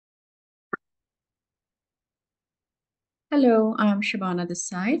Hello, I'm Shabana this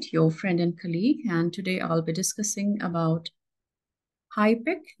side, your friend and colleague, and today I'll be discussing about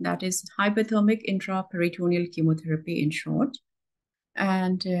HIPEC, that is hyperthermic intraperitoneal chemotherapy in short,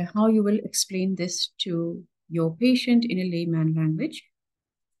 and how you will explain this to your patient in a layman language.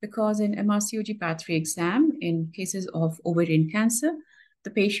 Because in Mrcog part-3 exam, in cases of ovarian cancer,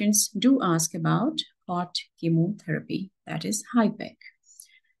 the patients do ask about hot chemotherapy, that is HIPEC.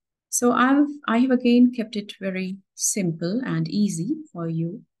 So I have again kept it very simple and easy for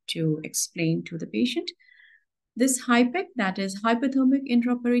you to explain to the patient. This HIPEC, that is hyperthermic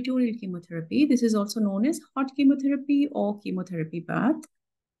intraperitoneal chemotherapy, this is also known as hot chemotherapy or chemotherapy bath,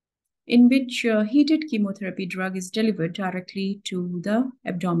 in which heated chemotherapy drug is delivered directly to the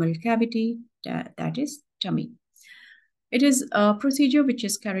abdominal cavity, that is tummy. It is a procedure which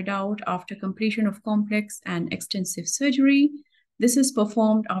is carried out after completion of complex and extensive surgery. This is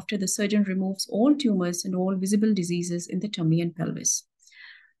performed after the surgeon removes all tumors and all visible diseases in the tummy and pelvis.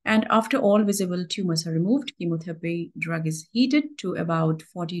 And after all visible tumors are removed, chemotherapy drug is heated to about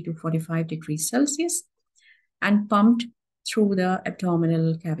 40 to 45 degrees Celsius and pumped through the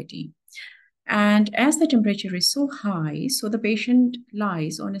abdominal cavity. And as the temperature is so high, so the patient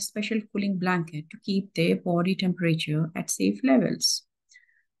lies on a special cooling blanket to keep their body temperature at safe levels.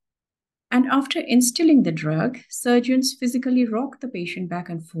 And after instilling the drug, surgeons physically rock the patient back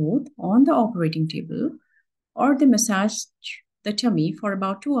and forth on the operating table, or they massage the tummy for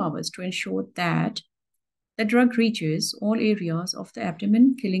about 2 hours to ensure that the drug reaches all areas of the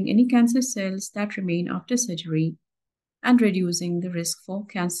abdomen, killing any cancer cells that remain after surgery and reducing the risk for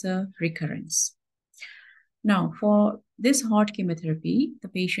cancer recurrence. Now, for this hot chemotherapy, the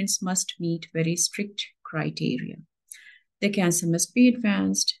patients must meet very strict criteria. The cancer must be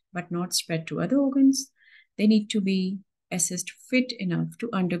advanced but not spread to other organs. They need to be assessed fit enough to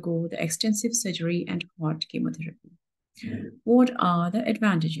undergo the extensive surgery and hot chemotherapy. What are the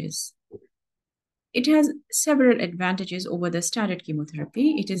advantages? It has several advantages over the standard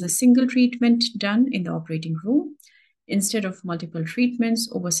chemotherapy. It is a single treatment done in the operating room instead of multiple treatments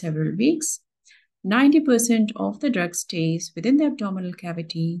over several weeks. 90% of the drug stays within the abdominal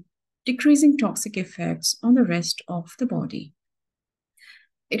cavity, decreasing toxic effects on the rest of the body.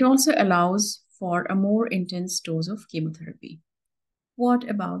 It also allows for a more intense dose of chemotherapy. What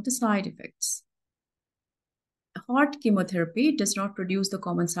about the side effects? Hot chemotherapy does not produce the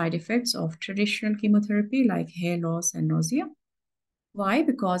common side effects of traditional chemotherapy like hair loss and nausea. Why?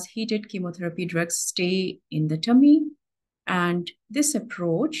 Because heated chemotherapy drugs stay in the tummy, and this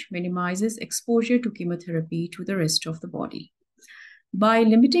approach minimizes exposure to chemotherapy to the rest of the body. By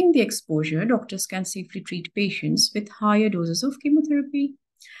limiting the exposure, doctors can safely treat patients with higher doses of chemotherapy.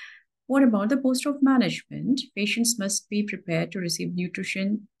 What about the post-op management? Patients must be prepared to receive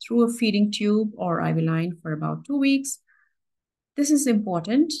nutrition through a feeding tube or IV line for about 2 weeks. This is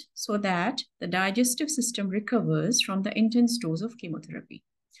important so that the digestive system recovers from the intense dose of chemotherapy.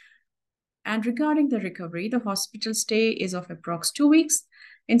 And regarding the recovery, the hospital stay is of approx 2 weeks.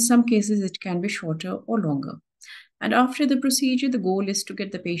 In some cases, it can be shorter or longer. And after the procedure, the goal is to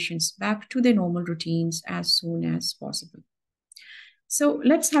get the patients back to their normal routines as soon as possible. So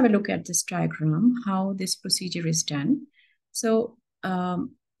let's have a look at this diagram, how this procedure is done. So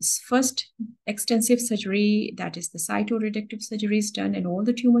first, extensive surgery, that is the cytoreductive surgery, is done and all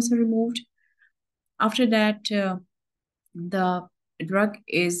the tumors are removed. After that, the drug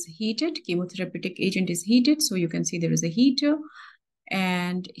is heated, chemotherapeutic agent is heated. So you can see there is a heater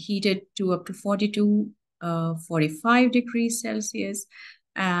and heated to up to 42 45 degrees Celsius,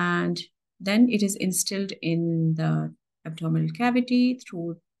 and then it is instilled in the abdominal cavity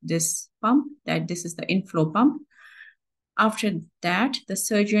through this pump, that this is the inflow pump. After that, the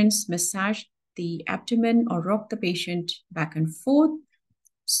surgeons massage the abdomen or rock the patient back and forth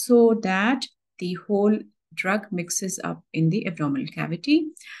so that the whole drug mixes up in the abdominal cavity.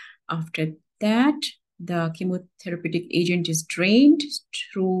 After that, the chemotherapeutic agent is drained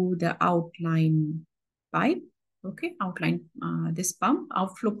through the outline pipe, okay, this pump,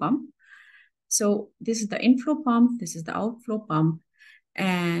 outflow pump. So this is the inflow pump, this is the outflow pump.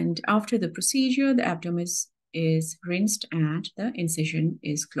 And after the procedure, the abdomen is rinsed and the incision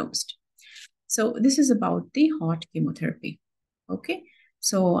is closed. So this is about the hot chemotherapy, okay?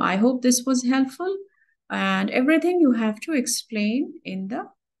 So I hope this was helpful, and everything you have to explain in the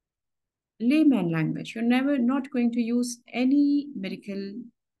layman language. You're not going to use any medical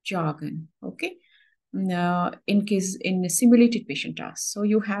jargon, okay? In a simulated patient task. So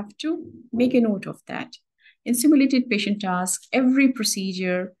you have to make a note of that. In simulated patient tasks, every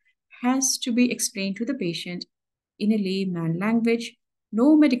procedure has to be explained to the patient in a layman language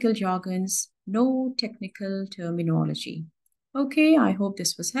No medical jargons, no technical terminology. Okay, I hope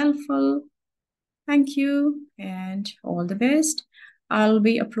this was helpful. Thank you and all the best. I'll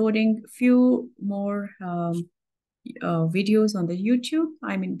be uploading few more videos on the YouTube,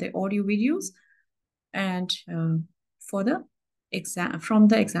 I mean the audio videos, and for the exam from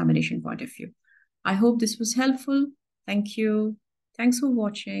the examination point of view. I hope this was helpful. Thank you. Thanks for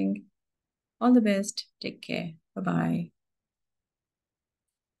watching. All the best. Take care. Bye-bye.